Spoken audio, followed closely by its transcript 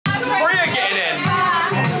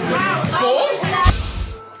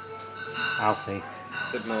Alfie.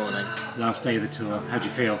 Good morning. Last day of the tour. How do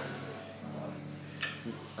you feel?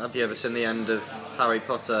 Have you ever seen the end of Harry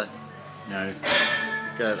Potter? No.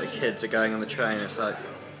 The kids are going on the train, it's like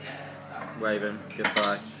waving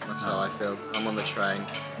goodbye. That's how I feel. I'm on the train.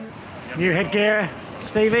 New headgear,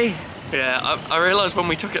 Stevie? Yeah, I realised when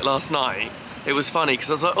we took it last night, it was funny because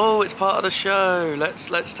I was like, oh, it's part of the show,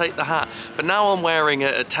 let's take the hat. But now I'm wearing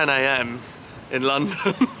it at 10 AM in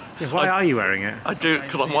London. Yeah, why are you wearing it? I do it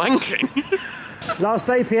because I'm wanking. Last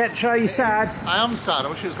day, Pietro, you sad? I am sad, I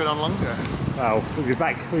wish it was going on longer. Well, we'll be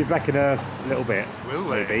back in a little bit. Will we?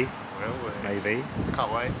 Maybe. Will we? Maybe.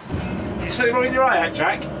 Can't wait. You something wrong with your eye hat,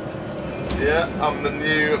 Jack? Yeah, I'm the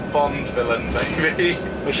new Bond villain, baby.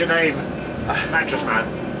 What's your name? Mattress Man.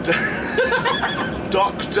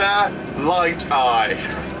 Dr. Light Eye.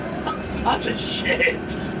 That's a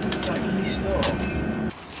shit. Can you stop?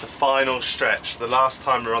 The final stretch, the last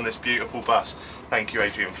time we were on this beautiful bus. Thank you,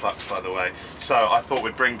 Adrian Flux, by the way. So I thought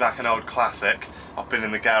we'd bring back an old classic. I've been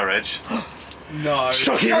in the garage. No.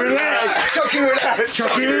 Choccy roulette! Choccy roulette!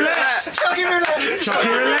 Choccy roulette! Choccy roulette! Choccy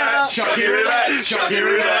roulette! Choccy roulette! Choccy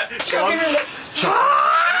roulette! Choccy roulette!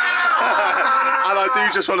 And I do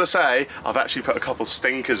just want to say, I've actually put a couple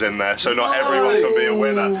stinkers in there, so not everyone can be a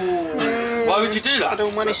winner. Why would you do that? I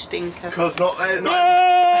don't want a stinker. Because not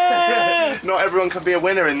everyone can be a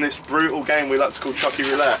winner in this brutal game we like to call Choccy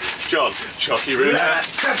roulette. John, Choccy roulette!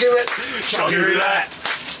 Choccy roulette! Choccy roulette!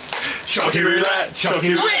 Choccy roulette! Choccy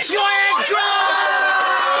roulette! Twitch your eggs!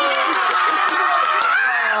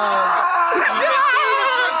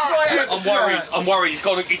 I'm worried. He's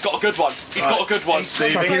got a good one. He's got a good one.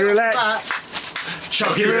 Choccy roulette!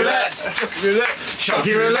 Choccy roulette! Choccy roulette!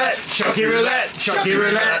 Choccy roulette! Choccy roulette! Choccy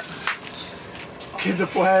roulette! Kinder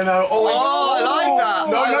Bueno. Oh, I like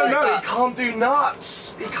that. No, he can't do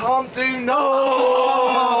nuts. He can't do nuts.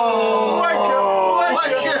 Oh! Wake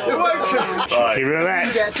up. Choccy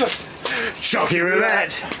roulette! Choccy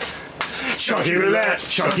roulette! Choccy roulette!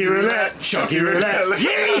 Choccy roulette! Choccy roulette!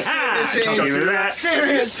 Yeehaw! Choccy roulette!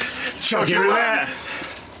 Serious. Choccy roulette!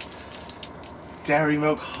 Dairy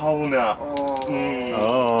milk whole nut. Oh.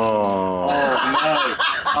 No.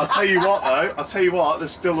 I'll tell you what though,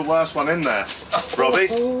 there's still the worst one in there. Robbie?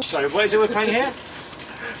 So, what is it we're playing here?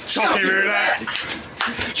 Choccy roulette!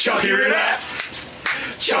 Choccy roulette!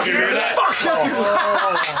 Choccy roulette! Fuck!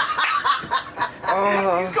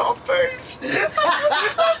 He's got a boost.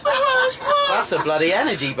 That's the worst one. That's a bloody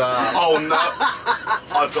energy bar. Oh no.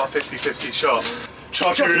 I've got a 50-50 shot.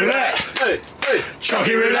 Choccy roulette!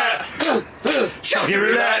 Choccy roulette! Choccy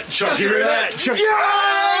roulette! Choccy roulette!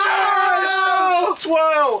 Yeah!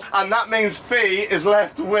 Twirl! And that means Fee is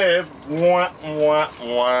left with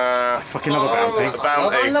I fucking love a bounty. The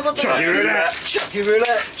bounty. I love a bounty. Choccy roulette! Choccy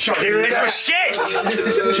roulette. Choccy roulette! It's for shit!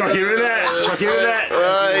 Choccy roulette! Choccy roulette!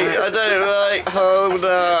 Right, I don't like hold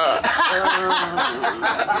up.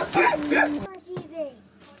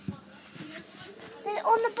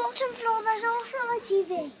 On the bottom floor there's also a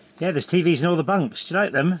TV. Yeah, there's TVs in all the bunks. Do you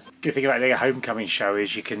like them? Good thing about doing a homecoming show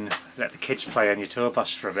is you can let the kids play on your tour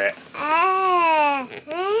bus for a bit.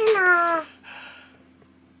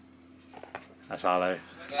 That's Arlo.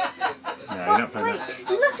 No, you're not playing that.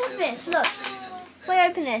 Look at this, look. If I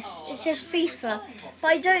open this, it says FIFA. But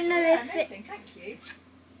I don't know if it...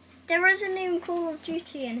 There isn't even Call of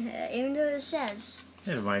Duty in here, even though it says.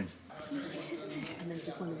 Never mind. It's nice, isn't it? And then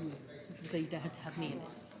just one of them, so you don't have to have me in it.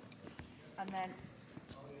 And then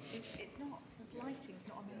it's not, the lighting's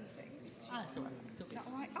not amazing. Ah, it's all right. It's all Is that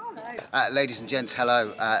all right? Oh, no. Ladies and gents,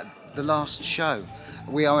 hello. The last show.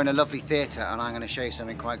 We are in a lovely theatre and I'm going to show you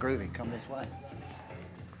something quite groovy. Come this way.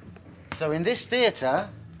 So in this theatre,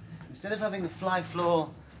 instead of having a fly floor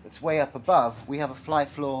that's way up above, we have a fly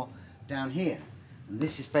floor down here. And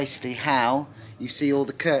this is basically how you see all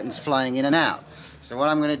the curtains flying in and out. So what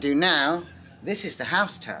I'm going to do now, this is the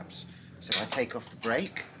house tabs. So I take off the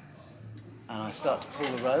brake and I start to pull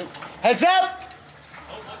the rope. Heads up!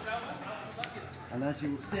 And as you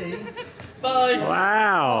will see,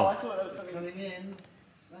 Wow! it's coming in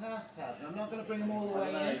the house tabs. I'm not going to bring them all the way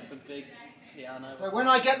in. It's a big piano. So when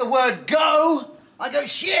I get the word go, I go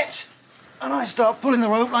shit! And I start pulling the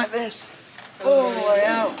rope like this. All the way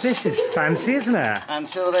out. This is fancy, isn't it?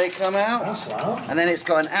 Until they come out. And then it's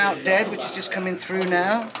got an out dead, which is just coming through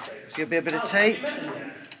now. So you'll be a bit of tape.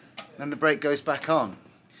 Then the brake goes back on.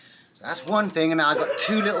 So that's one thing, and now I've got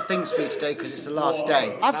two little things for you today because it's the last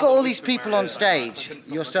day. I've got all these people on stage,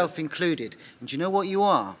 yourself included. And do you know what you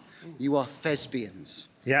are? You are thespians.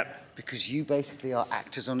 Yep. Because you basically are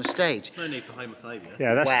actors on a stage. No need for homophobia.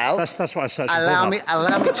 Yeah, that's what I searched for.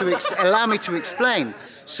 Allow me to explain.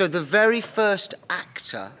 So the very first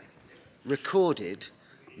actor recorded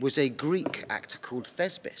was a Greek actor called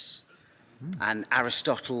Thespis. And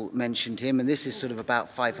Aristotle mentioned him, and this is sort of about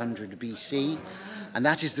 500 BC. And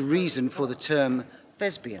that is the reason for the term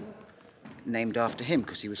thespian, named after him,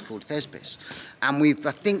 because he was called Thespis. And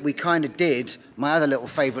I think we kind of did my other little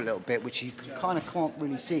favourite little bit, which you kind of can't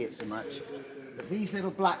really see it so much. But these little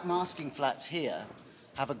black masking flats here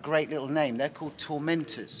have a great little name. They're called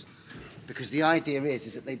tormentors, because the idea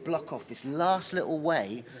is that they block off this last little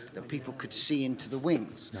way that people could see into the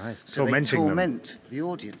wings. Nice. So they Tormenting torment the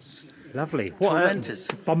audience. Lovely. What Tormentors.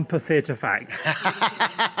 a bumper theatre fact.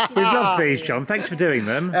 We've loved these, John. Thanks for doing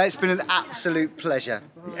them. It's been an absolute pleasure.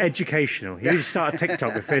 Educational. You need to start a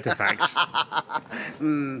TikTok with theatre facts.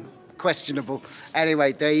 Questionable.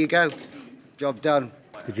 Anyway, there you go. Job done.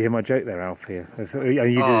 Did you hear my joke there, Alf? You did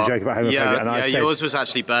a joke about homophobia, and I said yours was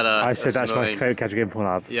actually better. I said that's my favourite category in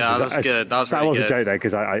Pornhub. Yeah, that was good. That was really a good. joke though,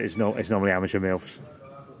 because it's normally amateur milfs.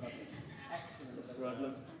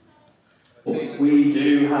 We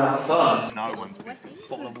do have fun. No one's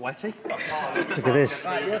Bottle of Wetty. Look at this.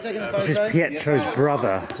 Right, you're taking the photo? This is Pietro's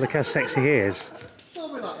brother. Look how sexy he is.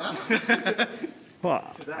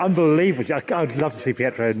 What? Unbelievable. I'd love to see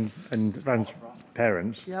Pietro and Ran's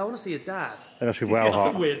parents. Yeah, I want to see your dad. They must be well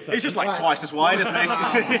hot. He's just like twice as wide, isn't he?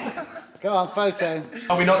 Go on, photo.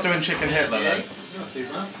 Are we not doing Chicken Hitler then?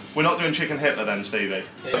 We're not doing Chicken Hitler then, Stevie.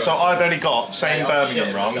 So I've only got saying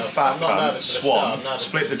Birmingham wrong, fat cunt, swan,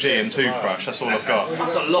 split the G and toothbrush. That's all I've got.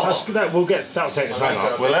 That's a lot. That'll take the time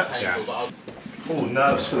up. Will it? Yeah. Oh,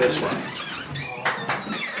 nerves for this one.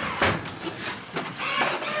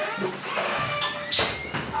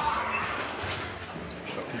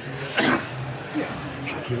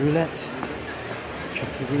 Chocky roulette.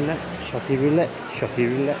 Chocky roulette. Chocky roulette. Chocky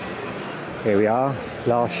roulette. Here we are.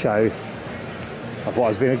 Last show of what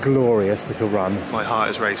has been a glorious little run. My heart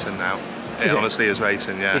is racing now. It honestly is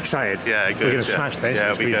racing, yeah. Excited? Yeah, good. We're going to smash this. Yeah,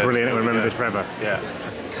 It's going to be brilliant. We'll remember this forever. Yeah.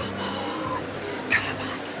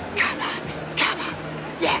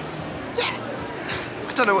 Yes, yes.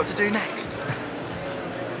 I don't know what to do next.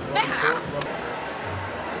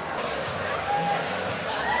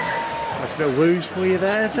 Nice little woos for you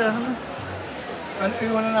there, John. An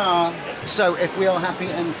ooh and an ah. So if we are happy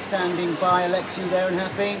and standing by, Alex, you there and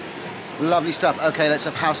happy? Lovely stuff. Okay, let's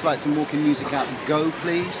have house lights and walking music out. Go,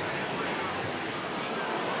 please.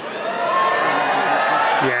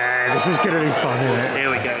 Yeah, this is going to be fun, isn't it?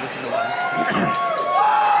 Here we go. This is the one.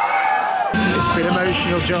 It's been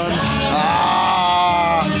emotional, John.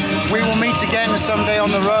 We will meet again someday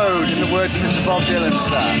on the road, in the words of Mr. Bob Dylan,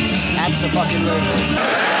 sir. Abso-fucking-lutely.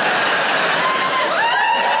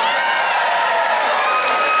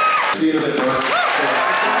 See you in a bit, bro.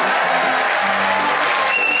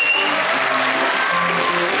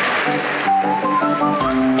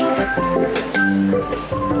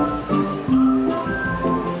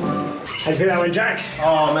 How do you think that went, Jack?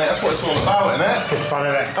 Oh, mate, that's what it's all about, isn't it? Good fun,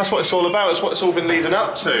 isn't it? That's what it's all about. It's what it's all been leading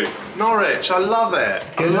up to. Norwich, I love it.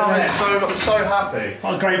 Good, I love isn't it it? so much. I'm so happy.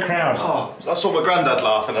 What a great crowd. Oh, I saw my granddad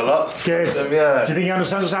laughing a lot. Good. Yeah. Do you think he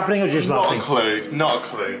understands what's happening, or just Not laughing? a clue. Not a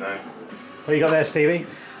clue, no. What you got there, Stevie?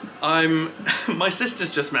 My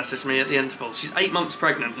sister's just messaged me at the interval. She's 8 months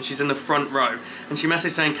pregnant and she's in the front row. And she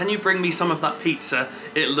messaged saying, "Can you bring me some of that pizza?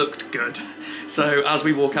 It looked good." So as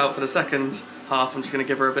we walk out for the second half, I'm just going to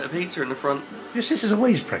give her a bit of pizza in the front. Your sister's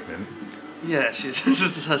always pregnant. Yeah, this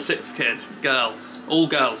is her 6th kid. Girl. All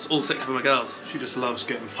girls. All 6 of them are girls. She just loves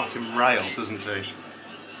getting fucking railed, doesn't she?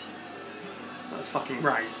 That's fucking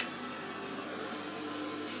rank.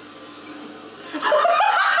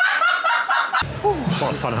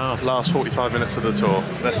 What a fun half. Last 45 minutes of the tour.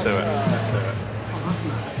 Let's do it. Let's do it.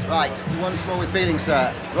 Right, once more with feeling,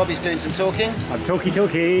 sir. Robbie's doing some talking. I'm talky.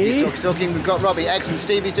 He's talking. We've got Robbie. Excellent.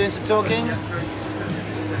 Stevie's doing some talking.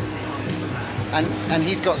 And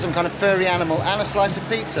he's got some kind of furry animal and a slice of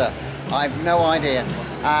pizza. I have no idea.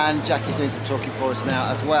 And Jackie's doing some talking for us now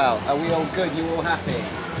as well. Are we all good? You all happy?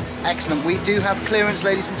 Excellent. We do have clearance,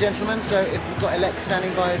 ladies and gentlemen, so if we've got Alex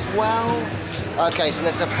standing by as well. Okay, so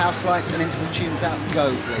let's have house lights and interval tunes out.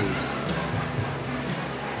 Go, please.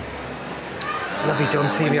 Lovely, John.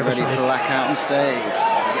 See you on the other Ready side. to black out on stage.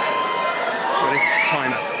 Yes. Ready?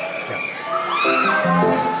 Timer.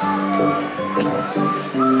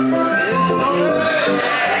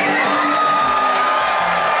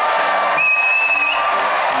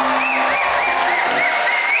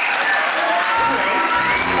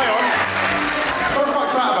 What the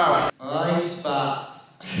fuck's that about? I spat.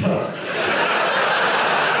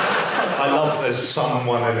 I love that there's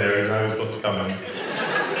someone in there who knows what's coming.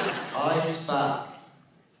 I spat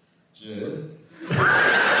just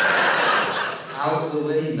out the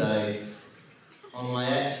window on my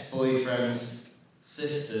ex-boyfriend's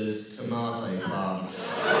sister's tomato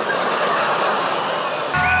plants.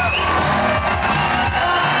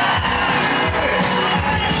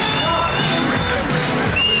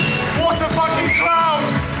 What a fucking crowd!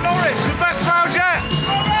 Norwich, the best crowd yet!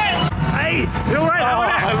 Hey, you alright that,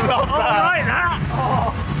 wasn't it? I love that. Alright that!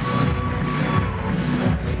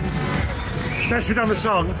 Best we done the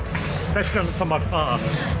song. Best we done the song by far.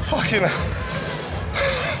 Fucking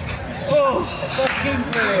Fucking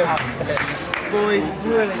brilliant. Boys,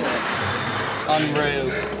 brilliant. Unreal.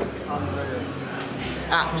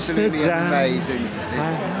 Absolutely amazing.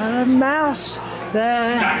 A mouse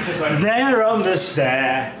there on the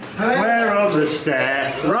stair. Where on the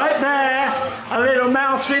stair? Right there, a little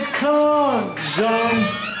mouse with clogs on.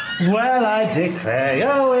 Well, I declare,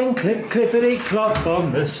 going clip clippity clop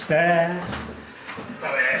on the stair.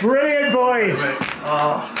 Brilliant, boys.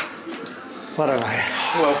 Oh, what a way.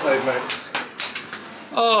 well played, mate.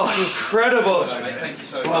 Oh, incredible. Thank you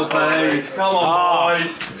so much. Well played. Come on,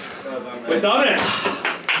 boys. We've done it.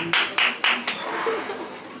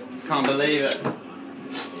 Can't believe it.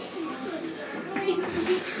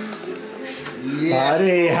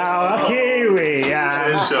 Buddy, how lucky we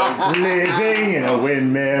are, living in a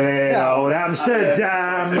windmill in old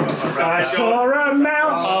Amsterdam. I saw a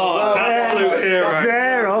mouse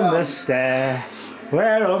there on the stair.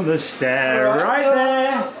 Where on the stair? Right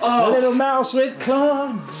there, a little mouse with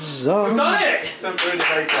clogs on. We've done it. Don't really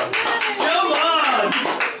make that. Come on.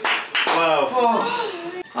 Wow.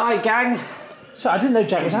 Hi, gang. So I didn't know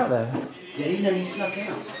Jack was out there. Yeah, you know he snuck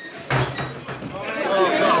out.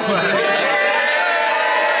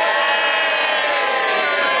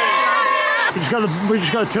 We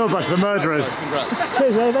just got a tour bus, the murderers. Congrats.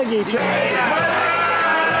 Cheers, thank you.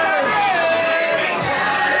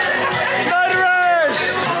 Murderers!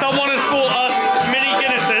 Someone has bought us mini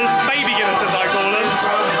Guinnesses, baby Guinnesses I call them,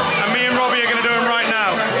 and me and Robbie are going to do them right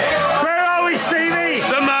now. Where are we, Stevie?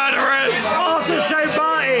 The murderers! After show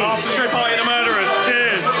party! After show party, the murderers.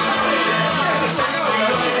 Cheers!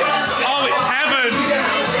 Oh, it's heaven!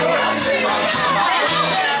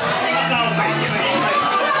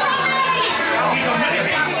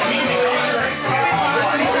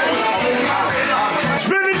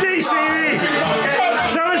 Spin the D, Stevie!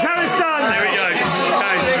 Show us how it's done! There we go.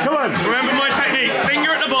 Okay. Come on! Remember my technique. Finger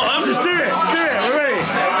at the bottom. Just do it! We're ready!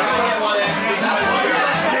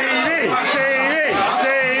 Stevie! Stevie!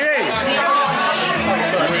 Stevie!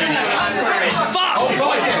 Fuck!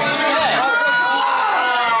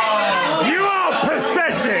 You are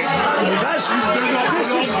pathetic!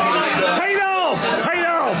 Take it off! Take it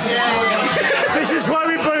off! This is why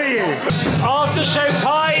we bully you! After show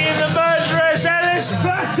party in the murderers, Ellis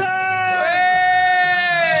Butter!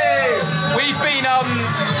 We've been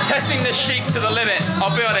testing the sheep to the limit,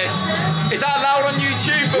 I'll be honest. Is that allowed on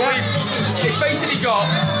YouTube? But it's basically got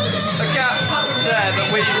a gap there that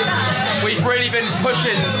we've really been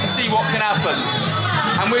pushing to see what can happen.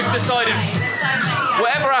 And we've decided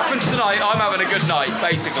whatever happens tonight, I'm having a good night,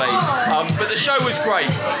 basically. But the show was great.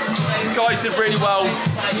 The guys did really well.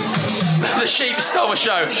 The sheep stole the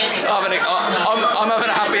show. I'm having a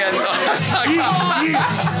happy end.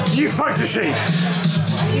 You fucked the sheep!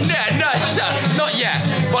 No, not yet.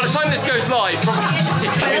 By the time this goes live,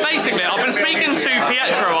 Basically, I've been speaking to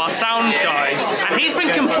Pietro, our sound guy, and he's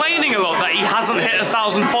been complaining a lot that he hasn't hit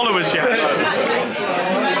 1,000 followers yet.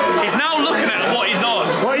 He's now looking at what he's on.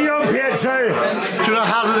 What are you on, Pietro? Do you want to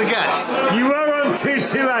hazard a guess? You were on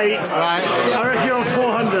 228. Right. I reckon you're on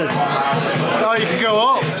 400. Oh, you can go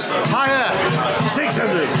up. Higher.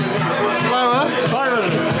 600. Lower. 500. A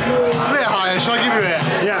bit higher. Shall I give you it?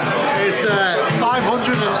 Yeah. It's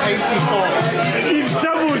 584. You've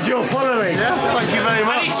doubled your following. Yeah, thank you very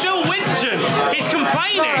much. And he's still whinging. He's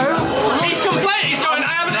complaining. He's complaining. He's going,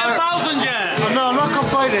 I haven't hit 1,000 yet. No, I'm not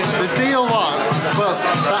complaining. The deal was, well,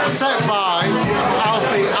 that's set by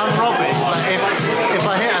Alfie and Robbie. That if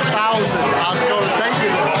I hit 1,000, I'd go on a date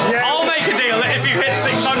with them. Yeah. I'll make a deal that if you hit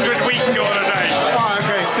 600, we can go on a date. Alright,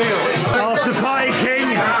 okay, deal. After party,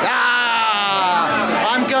 King.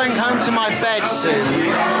 I'm going home to my bed soon.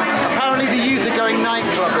 Apparently the youth are going night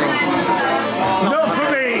clubbing. Not for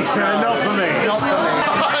me, sir, not for me. Not for me.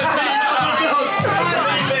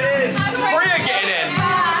 Three are getting in.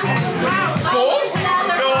 Four?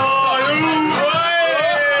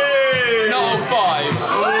 Not all five.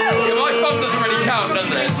 Yeah, my thumb doesn't really count, does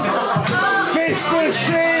it? Fist the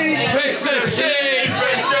sheep! Fist the sheep!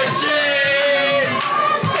 Fist the sheep!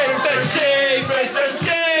 Fist the sheep! Fist the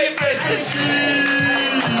sheep! Fist the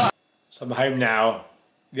sheep! So I'm home now.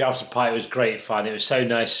 The after party was great fun. It was so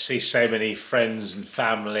nice to see so many friends and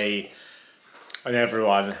family and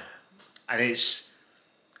everyone. And it's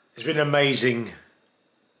been an amazing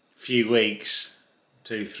few weeks,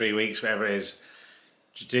 2-3 weeks, whatever it is,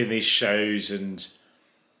 just doing these shows and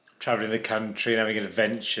travelling the country and having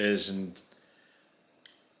adventures, and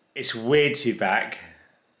it's weird to be back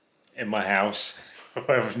in my house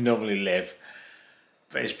where I normally live.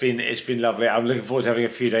 But it's been lovely. I'm looking forward to having a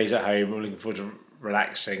few days at home. I'm looking forward to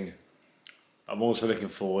relaxing. I'm also looking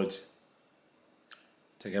forward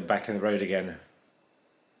to going back on the road again.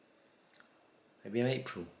 Maybe in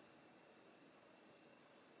April.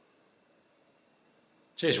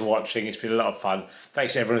 Cheers for watching. It's been a lot of fun.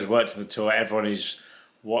 Thanks to everyone who's worked on the tour, everyone who's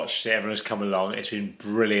watched it, everyone who's come along. It's been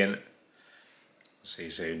brilliant. See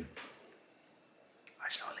you soon. Bye,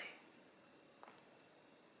 slowly.